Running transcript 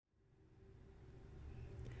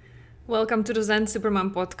Welcome to the Zen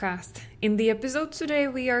Supermom podcast. In the episode today,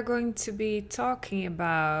 we are going to be talking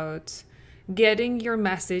about getting your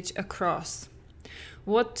message across.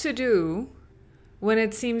 What to do when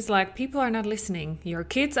it seems like people are not listening. Your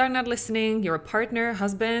kids are not listening. Your partner,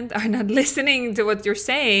 husband are not listening to what you're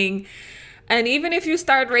saying. And even if you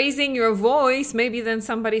start raising your voice, maybe then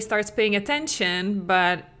somebody starts paying attention,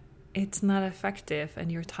 but it's not effective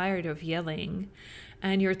and you're tired of yelling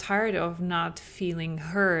and you're tired of not feeling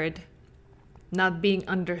heard, not being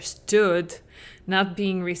understood, not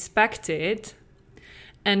being respected.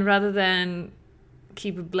 And rather than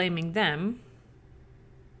keep blaming them,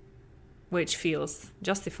 which feels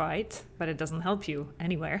justified, but it doesn't help you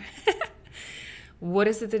anywhere, what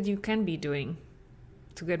is it that you can be doing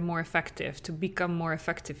to get more effective, to become more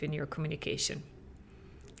effective in your communication?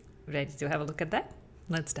 Ready to have a look at that?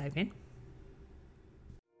 Let's dive in.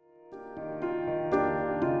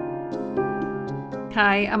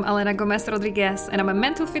 Hi, I'm Elena Gomez Rodriguez, and I'm a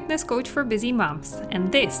mental fitness coach for busy moms. And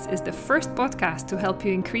this is the first podcast to help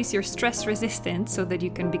you increase your stress resistance so that you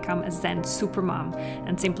can become a Zen supermom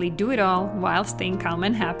and simply do it all while staying calm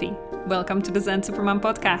and happy. Welcome to the Zen Supermom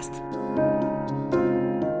podcast.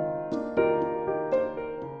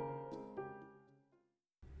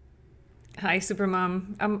 Hi,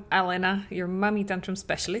 Supermom. I'm Elena, your mommy tantrum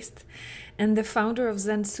specialist and the founder of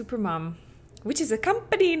Zen Supermom, which is a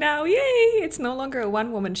company now. Yay! It's no longer a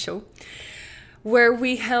one-woman show, where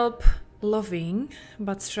we help loving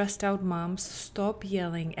but stressed out moms stop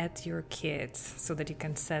yelling at your kids so that you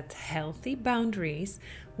can set healthy boundaries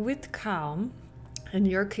with calm and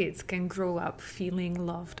your kids can grow up feeling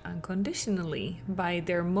loved unconditionally by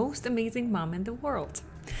their most amazing mom in the world.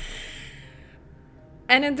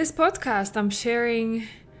 And in this podcast, I'm sharing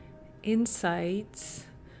insights,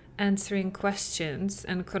 answering questions,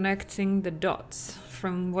 and connecting the dots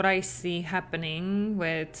from what I see happening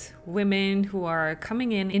with women who are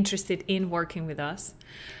coming in interested in working with us,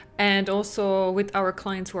 and also with our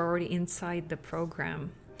clients who are already inside the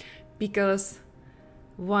program. Because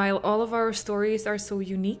while all of our stories are so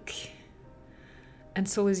unique, and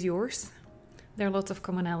so is yours, there are lots of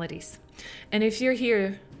commonalities. And if you're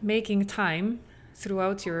here making time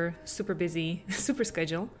throughout your super busy, super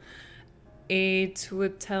schedule, it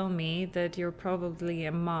would tell me that you're probably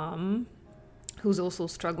a mom who's also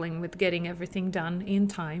struggling with getting everything done in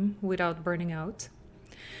time without burning out.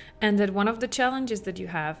 And that one of the challenges that you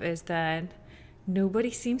have is that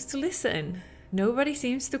nobody seems to listen. Nobody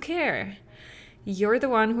seems to care. You're the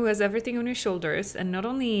one who has everything on your shoulders, and not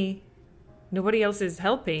only nobody else is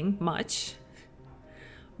helping much,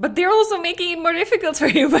 but they're also making it more difficult for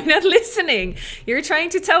you by not listening. You're trying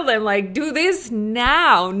to tell them, like, do this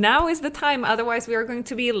now. Now is the time. Otherwise, we are going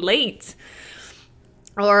to be late.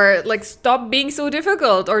 Or, like, stop being so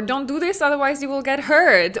difficult. Or don't do this. Otherwise, you will get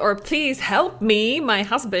hurt. Or please help me, my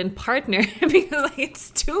husband, partner, because like, it's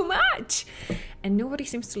too much. And nobody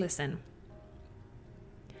seems to listen.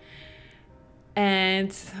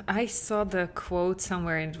 And I saw the quote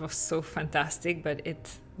somewhere and it was so fantastic. But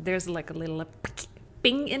there's like a little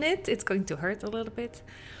ping in it. It's going to hurt a little bit.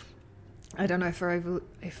 I don't know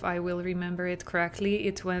if I will remember it correctly.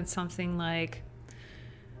 It went something like,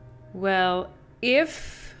 well,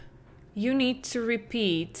 if you need to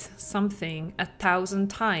repeat something 1,000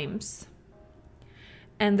 times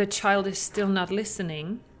and the child is still not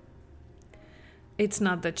listening, it's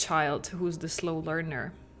not the child who's the slow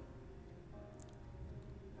learner.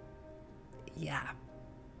 Yeah.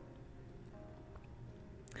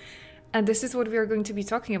 And this is what we are going to be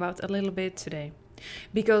talking about a little bit today.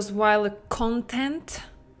 Because while the content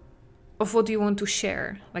of what you want to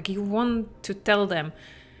share, like you want to tell them,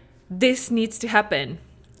 this needs to happen,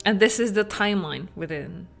 and this is the timeline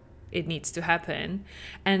within it needs to happen,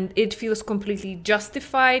 and it feels completely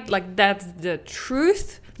justified, like that's the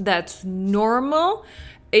truth, that's normal,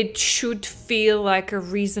 it should feel like a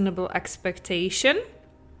reasonable expectation,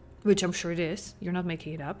 which I'm sure it is, you're not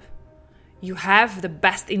making it up. You have the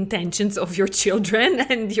best intentions of your children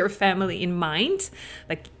and your family in mind.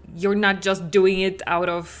 Like, you're not just doing it out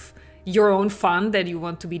of your own fun that you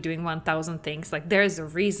want to be doing 1,000 things. Like, there's a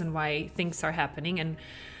reason why things are happening and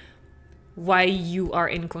why you are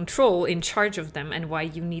in control, in charge of them, and why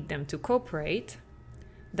you need them to cooperate.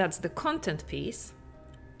 That's the content piece.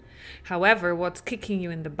 However, what's kicking you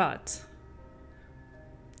in the butt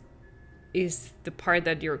is the part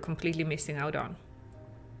that you're completely missing out on.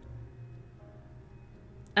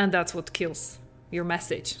 And that's what kills your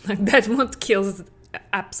message. Like, that's what kills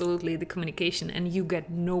absolutely the communication, and you get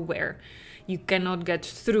nowhere. You cannot get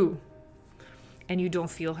through and you don't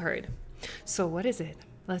feel heard. So what is it?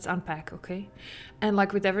 Let's unpack, okay? And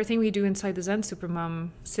like with everything we do inside the Zen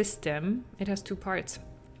Supermom system, it has two parts.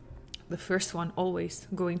 The first one, always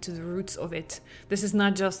going to the roots of it. This is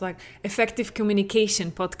not just like effective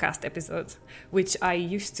communication podcast episode, which I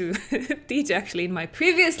used to teach actually in my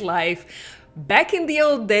previous life. Back in the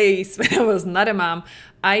old days when I was not a mom,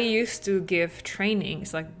 I used to give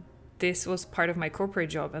trainings. Like this was part of my corporate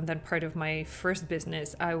job. And then part of my first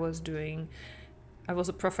business I was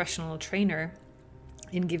a professional trainer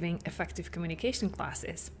in giving effective communication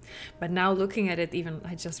classes. But now looking at it,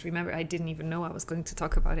 I just remember I didn't even know I was going to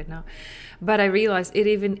talk about it now. But I realized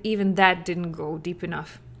even that didn't go deep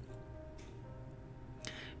enough.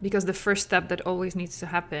 Because the first step that always needs to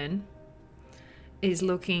happen is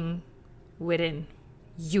looking within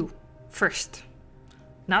you first.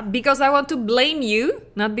 Not because I want to blame you,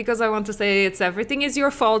 not because I want to say everything is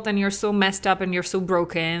your fault and you're so messed up and you're so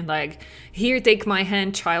broken. Like, here, take my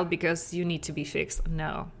hand, child, because you need to be fixed.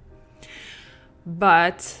 No.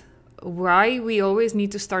 But why we always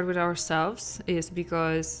need to start with ourselves is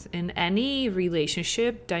because in any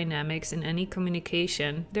relationship dynamics, in any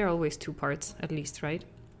communication, there are always two parts, at least, right?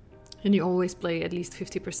 And you always play at least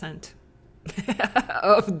 50%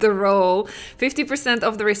 of the role, 50%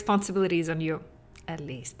 of the responsibilities on you. At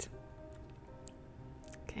least.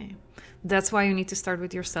 Okay. That's why you need to start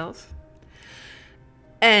with yourself.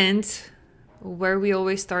 And where we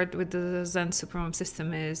always start with the Zen Supermom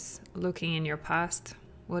system is looking in your past.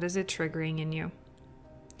 What is it triggering in you?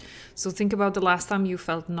 So think about the last time you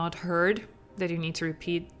felt not heard, that you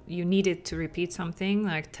needed to repeat something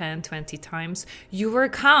like 10, 20 times. You were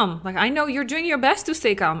calm. Like, I know you're doing your best to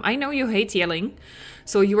stay calm. I know you hate yelling.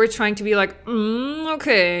 So you were trying to be like,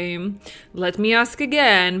 okay, let me ask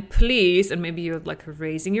again, please. And maybe you're like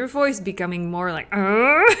raising your voice, becoming more like,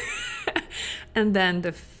 and then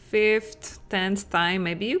the 5th, 10th time,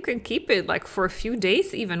 maybe you can keep it like for a few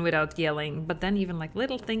days even without yelling. But then even like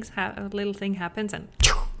little thing happens and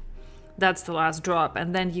that's the last drop.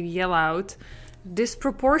 And then you yell out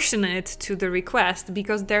disproportionate to the request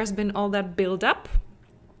because there's been all that build up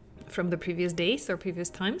from the previous days or previous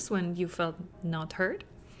times when you felt not heard.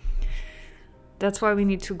 That's why we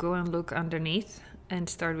need to go and look underneath and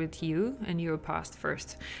start with you and your past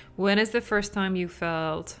first. When is the first time you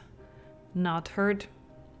felt not heard,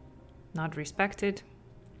 not respected,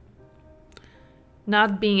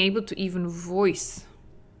 not being able to even voice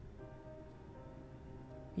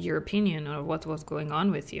your opinion or what was going on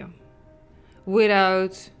with you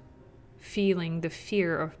without feeling the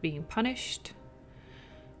fear of being punished,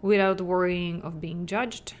 without worrying of being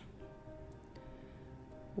judged,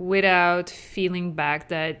 without feeling back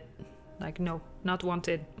that like, no, not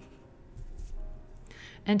wanted.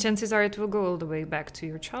 And chances are it will go all the way back to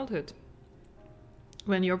your childhood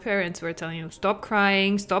when your parents were telling you, stop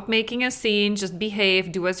crying, stop making a scene, just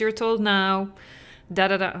behave, do as you're told now.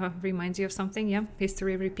 Reminds you of something. Yeah,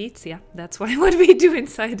 history repeats. Yeah, that's what we do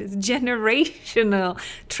inside is generational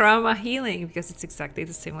trauma healing, because it's exactly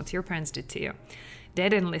the same what your parents did to you. They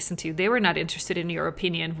didn't listen to you. They were not interested in your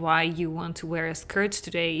opinion why you want to wear a skirt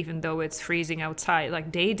today even though it's freezing outside.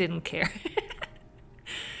 Like, they didn't care.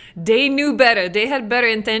 They knew better. They had better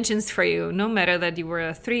intentions for you, no matter that you were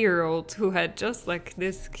a 3-year-old who had just like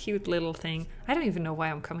this cute little thing. I don't even know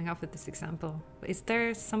why I'm coming up with this example. Is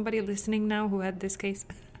there somebody listening now who had this case?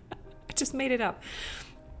 I just made it up.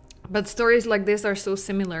 But stories like this are so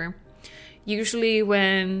similar. Usually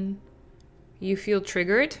when you feel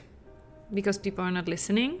triggered because people are not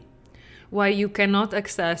listening, why you cannot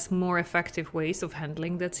access more effective ways of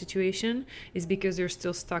handling that situation is because you're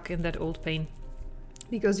still stuck in that old pain.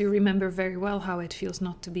 Because you remember very well how it feels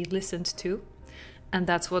not to be listened to. And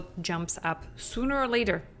that's what jumps up sooner or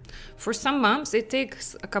later. For some moms, it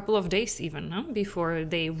takes a couple of days even before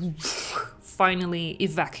they finally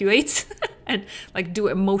evacuate and like do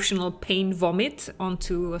emotional pain vomit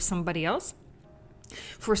onto somebody else.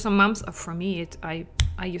 For some moms, for me,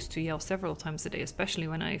 I used to yell several times a day, especially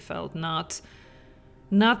when I felt not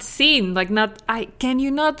seen, like can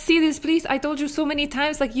you not see this, please? I told you so many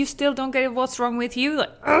times, like, you still don't get it, what's wrong with you?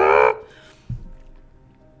 Like,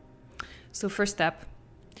 So first step,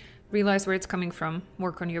 realize where it's coming from,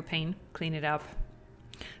 work on your pain, clean it up,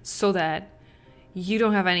 so that you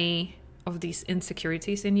don't have any of these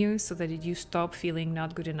insecurities in you, so that you stop feeling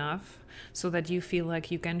not good enough, so that you feel like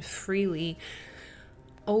you can freely,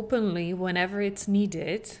 openly, whenever it's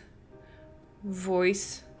needed,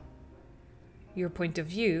 voice your point of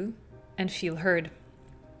view and feel heard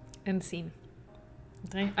and seen.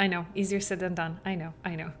 Okay? I know, easier said than done. I know.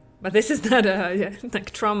 But this is not a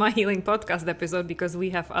like trauma healing podcast episode because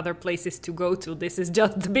we have other places to go to. This is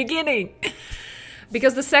just the beginning.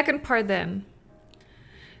 Because the second part then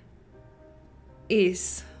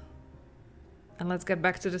is, and let's get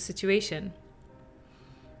back to the situation.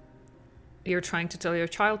 You're trying to tell your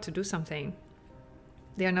child to do something.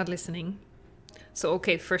 They are not listening. So,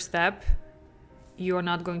 okay, first step, you are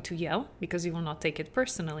not going to yell because you will not take it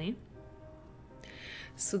personally.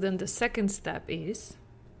 So then the second step is,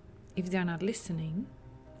 if they're not listening,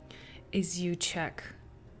 is you check,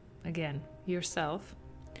 again, yourself.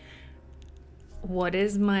 What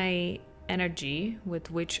is my energy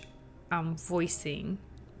with which I'm voicing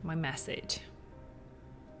my message?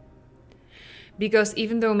 Because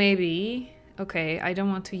even though maybe, okay, I don't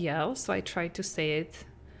want to yell, so I try to say it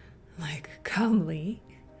like calmly,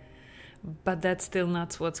 but that's still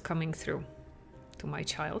not what's coming through to my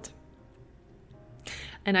child.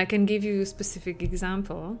 And I can give you a specific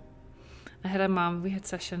example. I had a mom, we had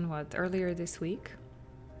session, earlier this week.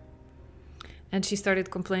 And she started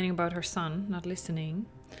complaining about her son not listening.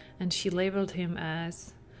 And she labeled him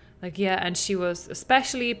as, and she was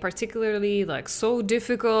particularly so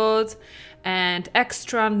difficult and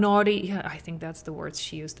extra naughty. Yeah, I think that's the words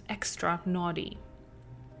she used, extra naughty.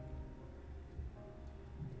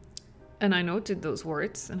 And I noted those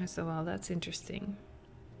words and I said, well, that's interesting.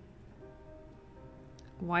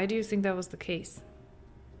 Why do you think that was the case?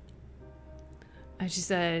 And she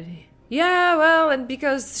said, yeah, well, and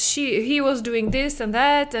because he was doing this and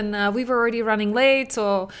that, and we were already running late,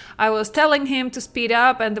 so I was telling him to speed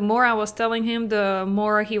up, and the more I was telling him, the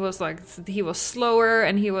more he was slower,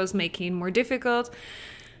 and he was making it more difficult.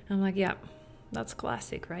 I'm like, yeah, that's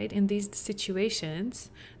classic, right? In these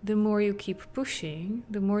situations, the more you keep pushing,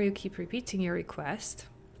 the more you keep repeating your request,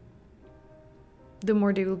 the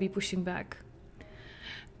more they will be pushing back.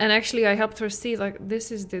 And actually, I helped her see,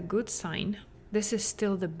 this is the good sign. This is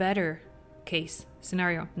still the better case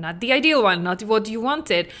scenario. Not the ideal one, not what you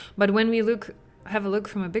wanted. But when we have a look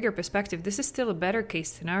from a bigger perspective, this is still a better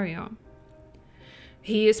case scenario.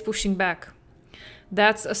 He is pushing back.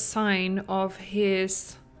 That's a sign of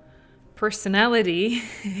his personality,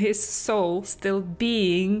 his soul still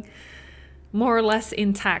being more or less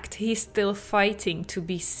intact. He's still fighting to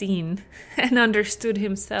be seen and understood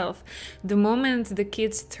himself. The moment the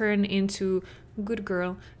kids turn into good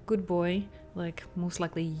girl, good boy, most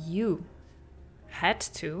likely you had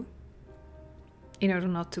to, in order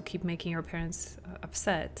not to keep making your parents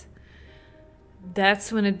upset,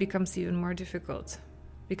 that's when it becomes even more difficult.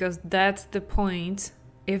 Because that's the point,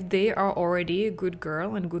 if they are already a good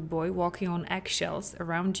girl and good boy walking on eggshells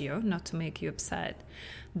around you, not to make you upset,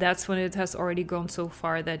 that's when it has already gone so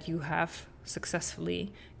far that you have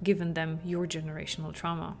successfully given them your generational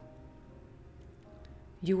trauma.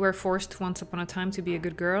 You were forced once upon a time to be a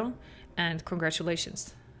good girl, and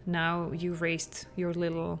congratulations. Now you raised your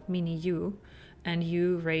little mini you, and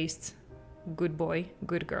you raised good boy,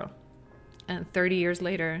 good girl. And 30 years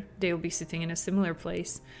later, they will be sitting in a similar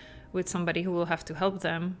place with somebody who will have to help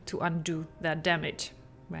them to undo that damage,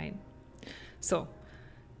 right? So,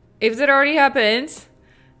 if that already happens,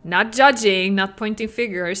 not judging, not pointing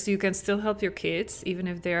fingers, you can still help your kids, even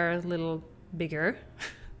if they're a little bigger.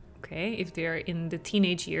 Okay, if they're in the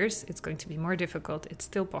teenage years, it's going to be more difficult. It's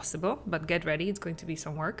still possible, but get ready, it's going to be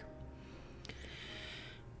some work.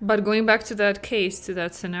 But going back to that case, to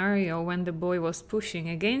that scenario, when the boy was pushing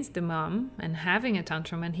against the mom and having a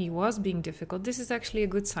tantrum and he was being difficult, this is actually a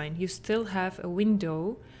good sign. You still have a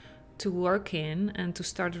window to work in and to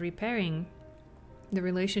start repairing the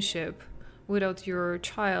relationship without your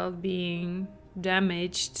child being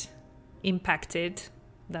damaged, impacted.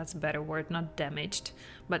 That's a better word, not damaged,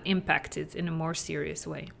 but impacted in a more serious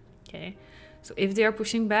way. Okay, so if they are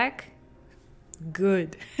pushing back,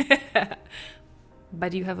 good.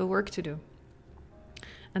 But you have a work to do.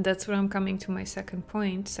 And that's where I'm coming to my second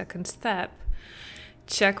point, second step.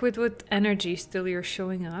 Check with what energy still you're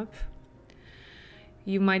showing up.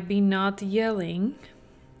 You might be not yelling.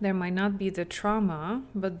 There might not be the trauma,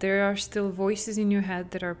 but there are still voices in your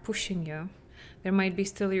head that are pushing you. There might be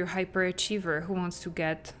still your hyperachiever who wants to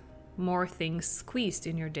get more things squeezed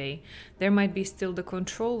in your day. There might be still the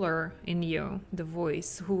controller in you, the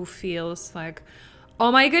voice, who feels like,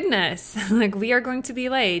 oh my goodness, we are going to be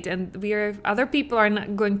late and other people are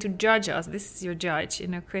not going to judge us. This is your judge,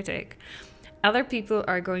 inner critic. Other people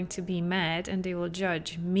are going to be mad and they will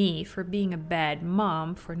judge me for being a bad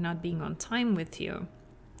mom, for not being on time with you.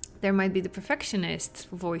 There might be the perfectionist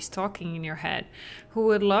voice talking in your head who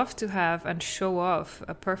would love to have and show off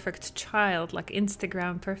a perfect child, like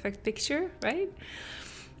Instagram perfect picture, right?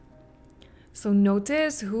 So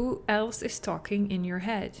notice who else is talking in your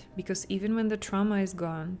head, because even when the trauma is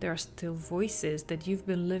gone, there are still voices that you've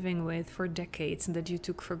been living with for decades and that you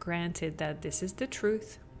took for granted that this is the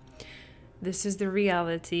truth. this is the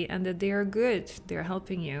reality and that they are good, they're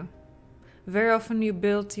helping you. Very often you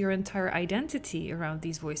build your entire identity around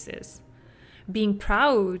these voices. Being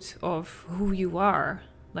proud of who you are.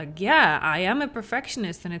 Like, yeah, I am a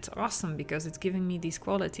perfectionist and it's awesome because it's giving me these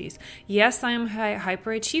qualities. Yes, I am a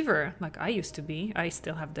hyperachiever, like I used to be. I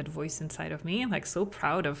still have that voice inside of me. I'm like so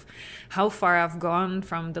proud of how far I've gone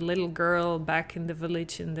from the little girl back in the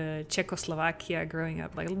village in the Czechoslovakia growing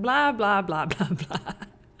up. Like blah, blah, blah, blah, blah.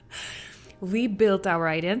 We built our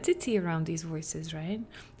identity around these voices, right?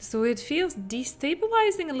 So it feels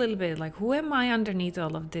destabilizing a little bit. Like, who am I underneath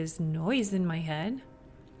all of this noise in my head?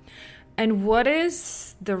 And what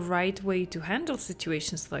is the right way to handle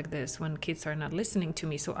situations like this when kids are not listening to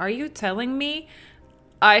me? So are you telling me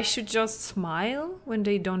I should just smile when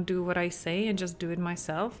they don't do what I say and just do it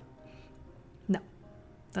myself? No,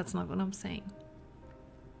 that's not what I'm saying.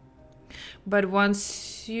 But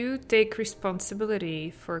once you take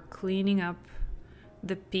responsibility for cleaning up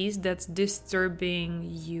the piece that's disturbing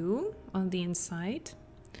you on the inside,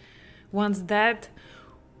 once that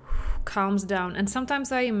calms down, and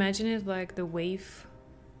sometimes I imagine it like the wave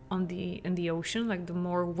in the ocean, like the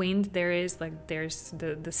more wind there is, like there's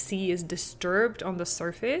the sea is disturbed on the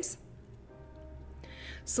surface.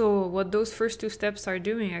 So what those first two steps are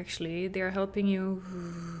doing, actually, they're helping you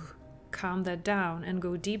calm that down and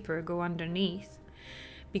go deeper, go underneath.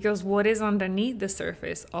 Because what is underneath the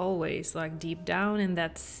surface, always, like deep down in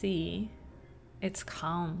that sea, it's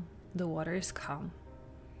calm. The water is calm.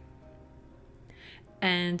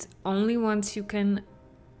 And only once you can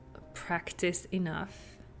practice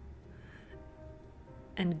enough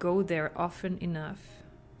and go there often enough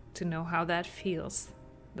to know how that feels,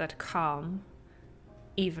 that calm,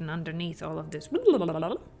 even underneath all of this,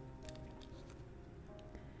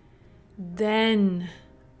 then,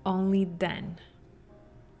 only then,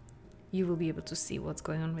 you will be able to see what's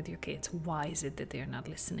going on with your kids. Why is it that they're not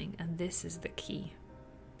listening? And this is the key.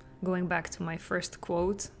 Going back to my first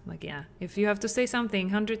quote, like, yeah, if you have to say something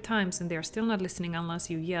 100 times and they're still not listening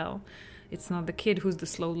unless you yell, it's not the kid who's the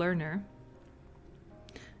slow learner.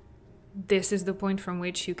 This is the point from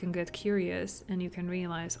which you can get curious and you can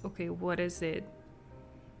realize, okay, what is it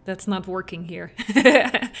that's not working here?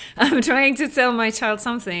 I'm trying to tell my child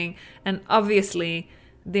something and obviously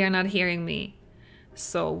they're not hearing me.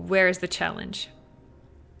 So where is the challenge?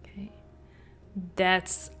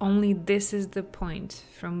 This is the point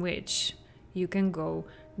from which you can go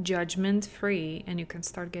judgment free and you can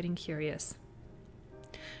start getting curious.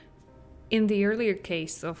 In the earlier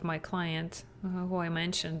case of my client, who I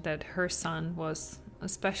mentioned that her son was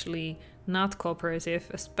especially not cooperative,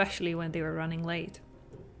 especially when they were running late.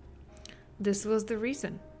 This was the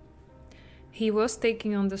reason. He was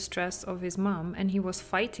taking on the stress of his mom and he was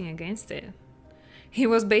fighting against it. He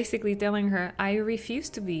was basically telling her, I refuse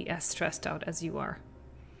to be as stressed out as you are.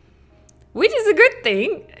 Which is a good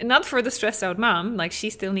thing, not for the stressed out mom, like she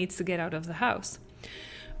still needs to get out of the house.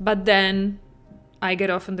 But then I get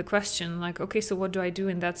often the question, like, okay, so what do I do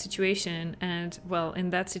in that situation? And well, in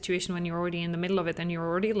that situation, when you're already in the middle of it and you're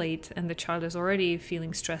already late and the child is already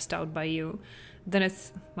feeling stressed out by you, then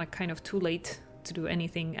it's like kind of too late to do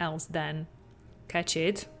anything else than catch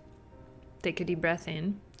it, take a deep breath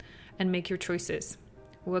in, and make your choices.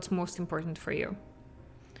 What's most important for you?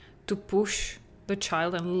 To push the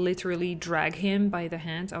child and literally drag him by the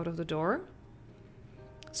hand out of the door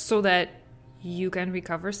so that you can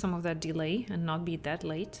recover some of that delay and not be that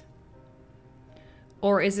late?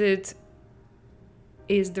 Or is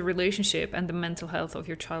the relationship and the mental health of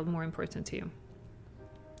your child more important to you?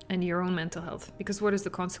 And your own mental health? Because what is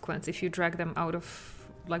the consequence if you drag them out of,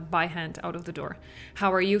 like by hand, out of the door?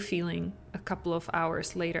 How are you feeling a couple of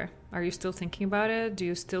hours later? Are you still thinking about it? Do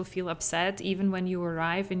you still feel upset even when you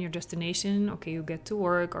arrive in your destination? Okay, you get to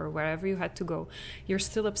work or wherever you had to go. You're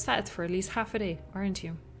still upset for at least half a day, aren't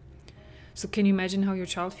you? So can you imagine how your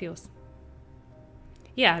child feels?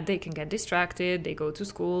 Yeah, they can get distracted, they go to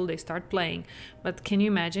school, they start playing. But can you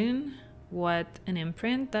imagine what an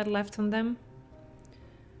imprint that left on them?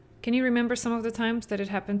 Can you remember some of the times that it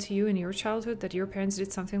happened to you in your childhood, that your parents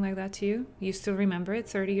did something like that to you? You still remember it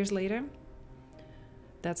 30 years later?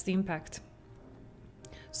 That's the impact.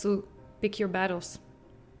 So pick your battles.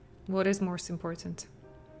 What is most important?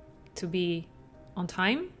 To be on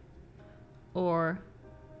time or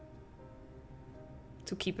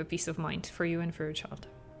to keep a peace of mind for you and for your child?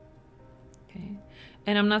 Okay.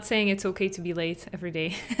 And I'm not saying it's okay to be late every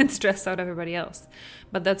day and stress out everybody else,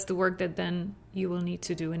 but that's the work that then you will need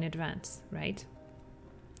to do in advance, right?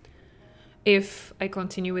 If I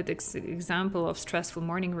continue with this example of stressful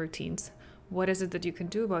morning routines, what is it that you can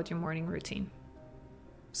do about your morning routine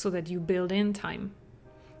so that you build in time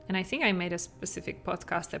And I think I made a specific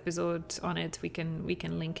podcast episode on it. We can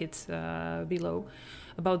link it below,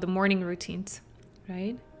 about the morning routines,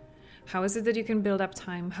 right? How is it that you can build up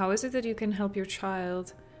time? How is it that you can help your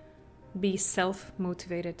child be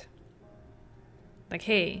self-motivated? Like,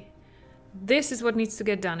 hey, this is what needs to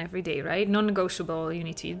get done every day, right? Non-negotiable. You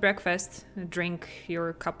need to eat breakfast, drink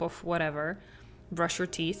your cup of whatever, brush your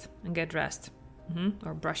teeth, and get dressed.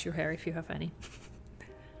 Or brush your hair if you have any.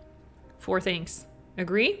 4 things.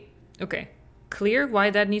 Agree? Okay. Clear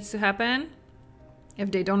why that needs to happen? If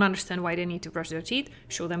they don't understand why they need to brush their teeth,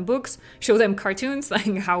 show them books, show them cartoons,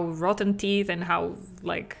 like how rotten teeth and how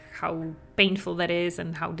painful that is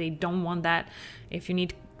and how they don't want that. If you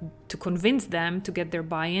need to convince them to get their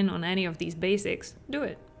buy-in on any of these basics, do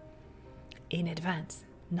it in advance,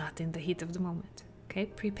 not in the heat of the moment. Okay,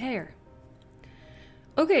 prepare.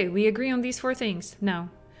 Okay, we agree on these 4 things.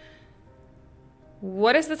 Now,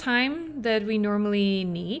 what is the time that we normally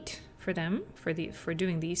need for them for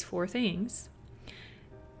doing these 4 things?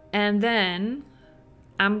 And then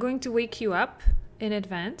I'm going to wake you up in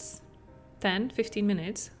advance, 10-15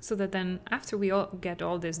 minutes, so that then after we all get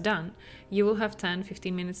all this done, you will have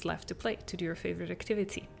 10-15 minutes left to play, to do your favorite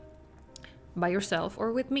activity by yourself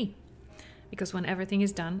or with me. Because when everything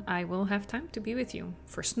is done, I will have time to be with you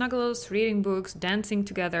for snuggles, reading books, dancing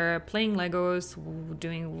together, playing Legos,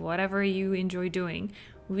 doing whatever you enjoy doing.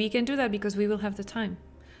 We can do that because we will have the time.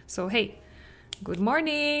 So hey, good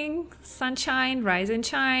morning, sunshine, rise and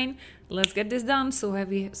shine. Let's get this done so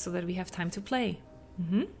that we have time to play.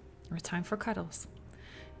 Or time for cuddles.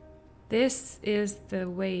 This is the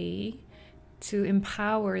way to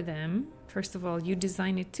empower them. First of all, you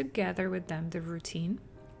design it together with them, the routine.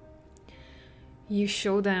 You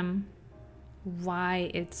show them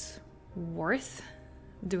why it's worth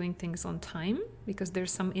doing things on time, because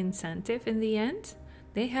there's some incentive in the end.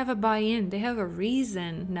 They have a buy-in. They have a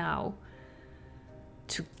reason now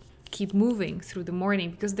to keep moving through the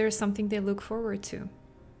morning because there's something they look forward to.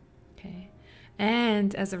 Okay.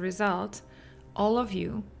 And as a result, all of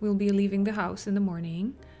you will be leaving the house in the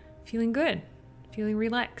morning feeling good, feeling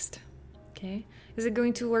relaxed. Okay. Is it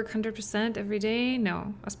going to work 100% every day?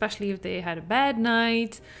 No. Especially if they had a bad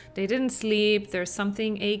night, they didn't sleep, there's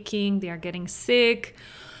something aching, they are getting sick.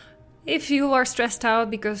 If you are stressed out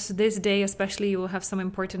because this day especially you will have some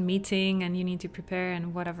important meeting and you need to prepare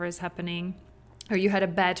and whatever is happening, or you had a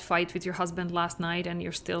bad fight with your husband last night and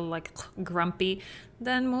you're still like grumpy,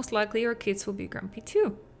 then most likely your kids will be grumpy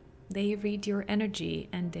too. They read your energy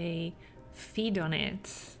and they feed on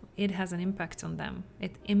it. It has an impact on them.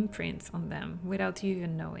 It imprints on them without you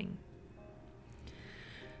even knowing.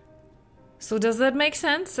 So does that make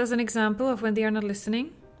sense as an example of when they are not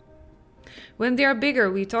listening? When they are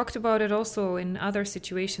bigger, we talked about it also in other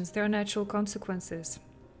situations, there are natural consequences.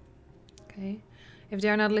 Okay? If they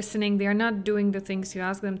are not listening, they are not doing the things you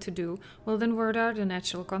ask them to do, well then what are the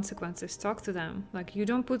natural consequences? Talk to them. Like, you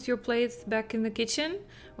don't put your plate back in the kitchen,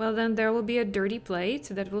 well then there will be a dirty plate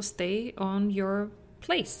that will stay on your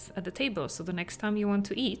place at the table. So the next time you want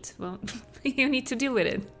to eat, well, you need to deal with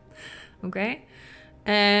it. Okay?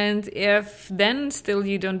 And if then still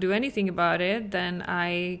you don't do anything about it, then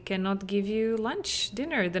I cannot give you lunch,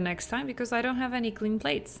 dinner the next time because I don't have any clean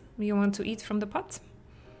plates. You want to eat from the pot?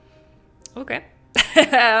 Okay.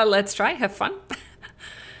 Let's try, have fun.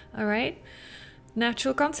 All right.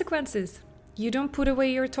 Natural consequences. You don't put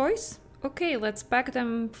away your toys? Okay, let's pack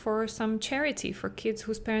them for some charity for kids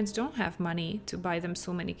whose parents don't have money to buy them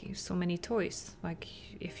so many toys. Like,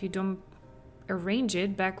 if you don't arrange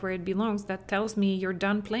it back where it belongs, that tells me you're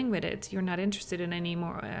done playing with it. You're not interested in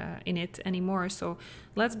it anymore. So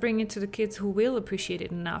let's bring it to the kids who will appreciate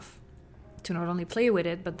it enough to not only play with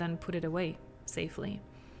it, but then put it away safely.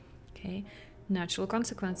 Okay. Natural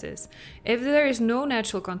consequences. If there is no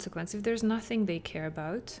natural consequence, if there's nothing they care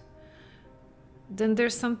about, then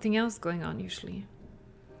there's something else going on usually.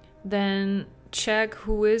 Then check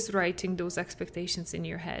who is writing those expectations in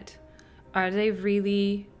your head. Are they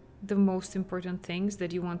really the most important things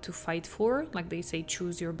that you want to fight for? Like they say,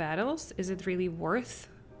 choose your battles. Is it really worth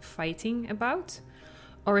fighting about?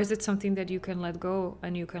 Or is it something that you can let go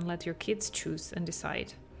and you can let your kids choose and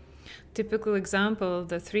decide? Typical example,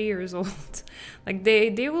 the 3 years old, like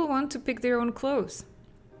they will want to pick their own clothes,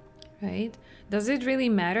 right? Does it really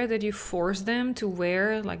matter that you force them to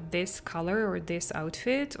wear like this color or this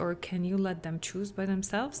outfit, or can you let them choose by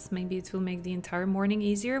themselves? Maybe it will make the entire morning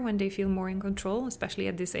easier when they feel more in control, especially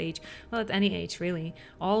at this age. Well, at any age, really.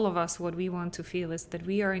 All of us, what we want to feel is that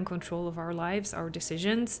we are in control of our lives, our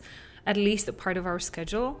decisions, at least a part of our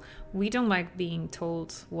schedule. We don't like being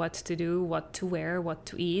told what to do, what to wear, what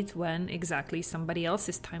to eat, when exactly somebody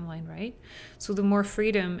else's timeline, right? So the more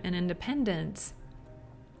freedom and independence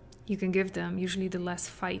you can give them, usually the less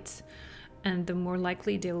fights, and the more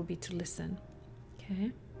likely they will be to listen.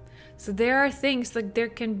 Okay? So there are things, like there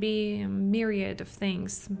can be a myriad of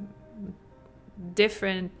things,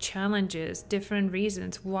 different challenges, different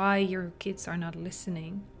reasons why your kids are not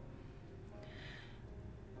listening.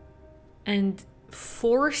 And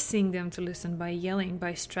forcing them to listen by yelling,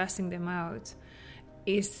 by stressing them out,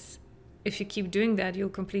 is, if you keep doing that, you'll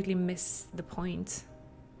completely miss the point,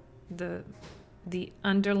 the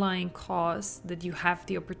underlying cause that you have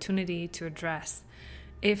the opportunity to address.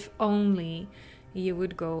 If only you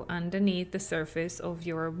would go underneath the surface of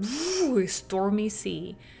your stormy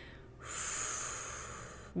sea,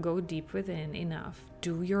 go deep within enough,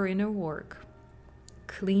 do your inner work,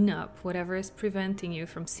 clean up whatever is preventing you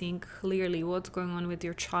from seeing clearly what's going on with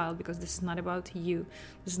your child, because this is not about you.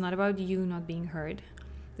 This is not about you not being heard.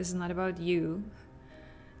 This is not about you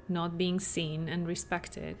not being seen and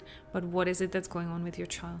respected, but what is it that's going on with your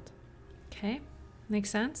child? Okay? Makes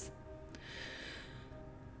sense?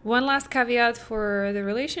 One last caveat for the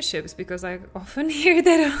relationships, because I often hear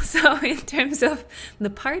that also in terms of the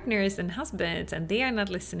partners and husbands, and they are not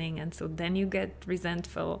listening, and so then you get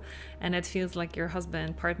resentful, and it feels like your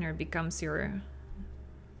husband, partner becomes your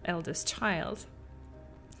eldest child.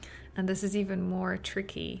 And this is even more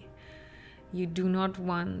tricky. You do not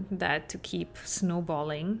want that to keep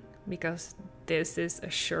snowballing, because this is a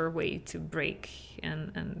sure way to break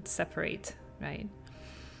and separate, right?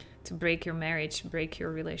 To break your marriage, break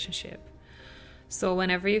your relationship. So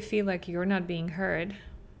whenever you feel like you're not being heard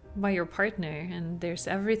by your partner and there's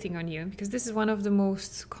everything on you, because this is one of the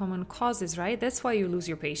most common causes, right? That's why you lose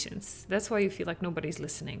your patience. That's why you feel like nobody's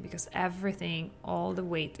listening, because everything, all the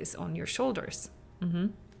weight is on your shoulders.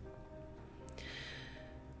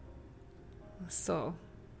 So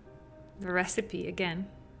the recipe, again,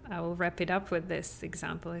 I will wrap it up with this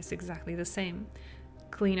example, is exactly the same.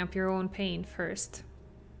 Clean up your own pain first.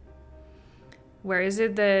 Where is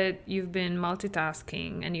it that you've been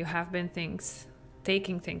multitasking and you have been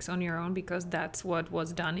taking things on your own because that's what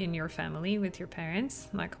was done in your family with your parents?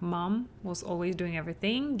 Like mom was always doing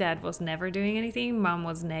everything, dad was never doing anything, mom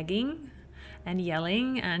was nagging and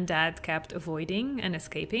yelling, and dad kept avoiding and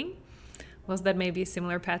escaping. Was that maybe a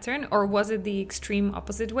similar pattern? Or was it the extreme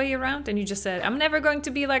opposite way around and you just said, I'm never going to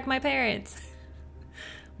be like my parents?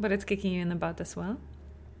 But it's kicking you in the butt as well.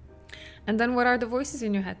 And then what are the voices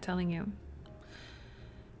in your head telling you?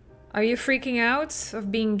 Are you freaking out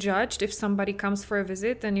of being judged if somebody comes for a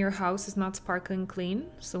visit and your house is not sparkling clean?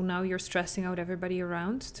 So now you're stressing out everybody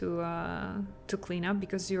around to clean up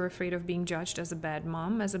because you're afraid of being judged as a bad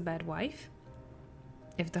mom, as a bad wife,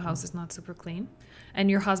 if the house is not super clean. And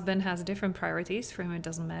your husband has different priorities. For him, it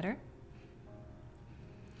doesn't matter.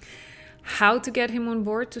 How to get him on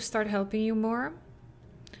board to start helping you more?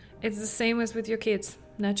 It's the same as with your kids.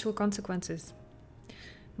 Natural consequences.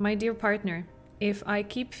 My dear partner, if I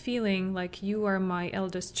keep feeling like you are my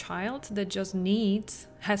eldest child that just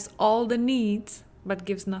has all the needs, but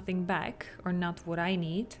gives nothing back, or not what I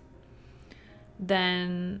need,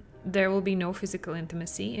 then there will be no physical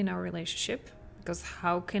intimacy in our relationship. Because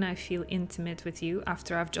how can I feel intimate with you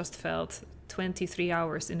after I've just felt 23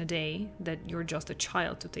 hours in a day that you're just a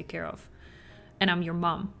child to take care of? And I'm your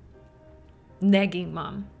mom. Nagging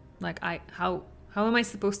mom. Like, how am I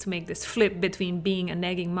supposed to make this flip between being a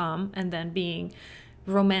nagging mom and then being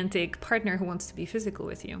romantic partner who wants to be physical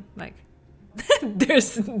with you? Like,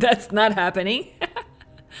 that's not happening.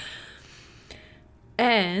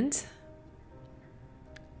 And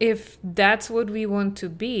if that's what we want to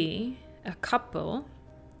be, a couple,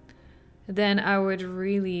 then I would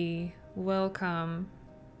really welcome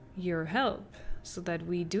your help so that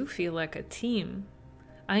we do feel like a team.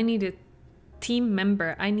 I need a team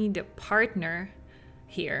member. I need a partner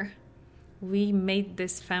here. We made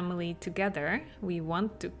this family together. We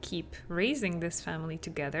want to keep raising this family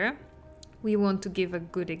together. We want to give a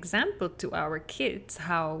good example to our kids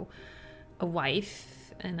how a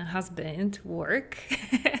wife and a husband work.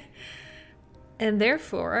 And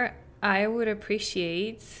therefore, I would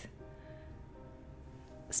appreciate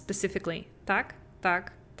specifically tak.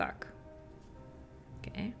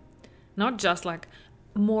 Okay? Not just like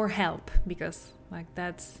more help, because like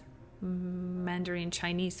that's Mandarin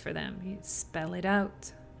Chinese for them. You spell it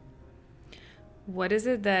out. What is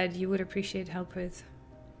it that you would appreciate help with?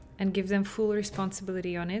 And give them full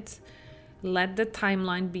responsibility on it. Let the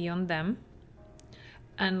timeline be on them.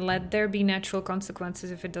 And let there be natural consequences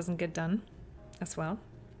if it doesn't get done as well.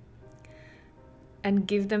 and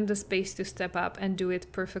give them the space to step up and do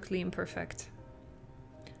it perfectly imperfect.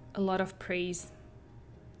 A lot of praise,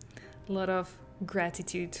 a lot of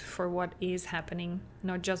gratitude for what is happening,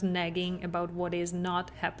 not just nagging about what is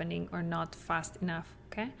not happening or not fast enough.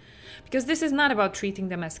 Okay? Because this is not about treating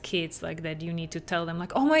them as kids, like that you need to tell them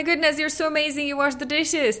like, oh my goodness, you're so amazing, you washed the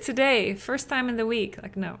dishes today, first time in the week.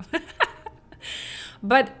 Like, no.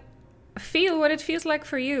 But feel what it feels like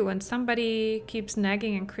for you when somebody keeps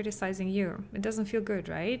nagging and criticizing you. It doesn't feel good,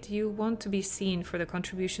 right? You want to be seen for the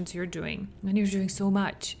contributions you're doing, and you're doing so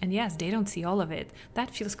much. And yes, they don't see all of it.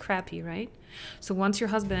 That feels crappy, right? So once your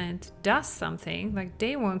husband does something, like,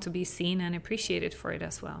 they want to be seen and appreciated for it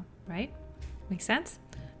as well, right? Make sense?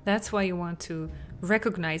 That's why you want to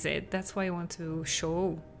recognize it. That's why you want to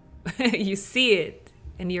show you see it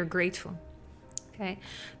and you're grateful. Okay?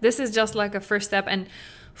 This is just like a first step. And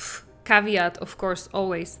caveat, of course,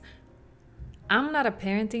 always, I'm not a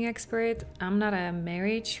parenting expert. I'm not a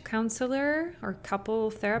marriage counselor or couple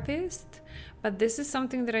therapist. But this is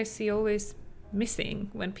something that I see always missing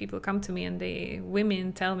when people come to me and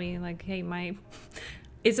women tell me like, hey,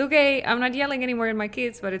 it's okay, I'm not yelling anymore at my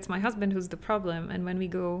kids, but it's my husband who's the problem. And when we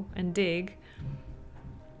go and dig,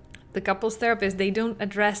 the couples therapist, they don't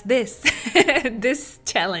address this, this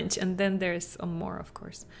challenge. And then there's some more, of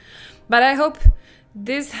course. But I hope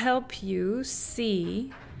this helps you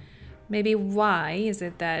see maybe why is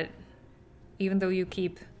it that even though you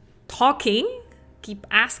keep talking, keep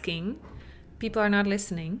asking, people are not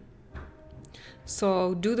listening.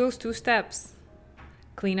 So do those 2 steps.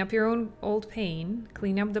 Clean up your own old pain,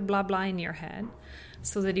 clean up the blah blah in your head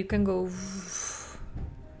so that you can go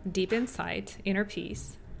deep inside, inner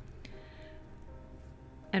peace.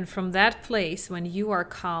 And from that place, when you are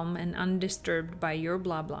calm and undisturbed by your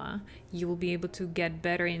blah blah, you will be able to get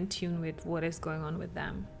better in tune with what is going on with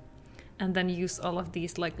them. And then use all of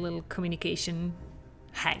these like little communication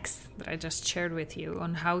hacks that I just shared with you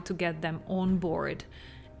on how to get them on board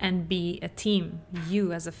and be a team,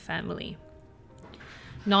 you as a family.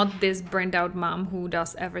 Not this burned out mom who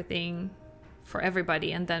does everything for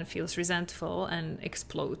everybody and then feels resentful and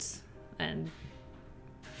explodes and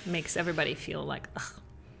makes everybody feel like, ugh.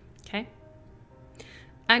 Okay?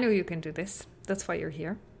 I know you can do this. That's why you're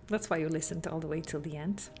here. That's why you listened all the way till the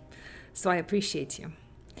end. So I appreciate you.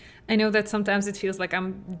 I know that sometimes it feels like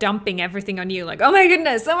I'm dumping everything on you. Like, oh my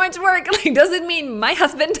goodness, so much work. Like, does it mean my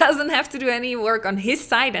husband doesn't have to do any work on his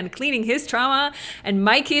side and cleaning his trauma and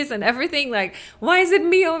my kids and everything? Like, why is it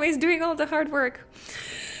me always doing all the hard work?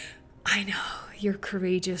 I know, you're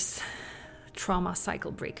courageous trauma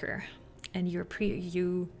cycle breaker. And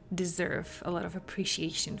you deserve a lot of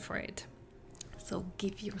appreciation for it. So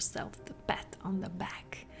give yourself the pat on the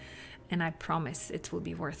back. And I promise it will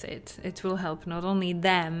be worth it. It will help not only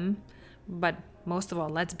them, but most of all,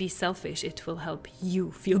 let's be selfish. It will help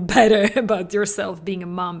you feel better about yourself, being a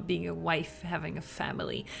mom, being a wife, having a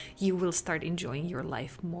family. You will start enjoying your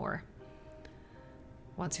life more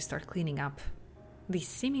once you start cleaning up these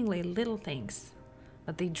seemingly little things,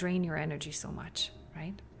 but they drain your energy so much,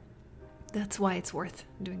 right? That's why it's worth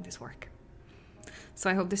doing this work. So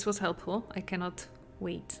I hope this was helpful. I cannot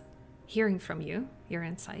wait hearing from you, your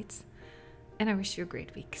insights. And I wish you a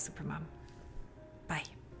great week, Supermom. Bye.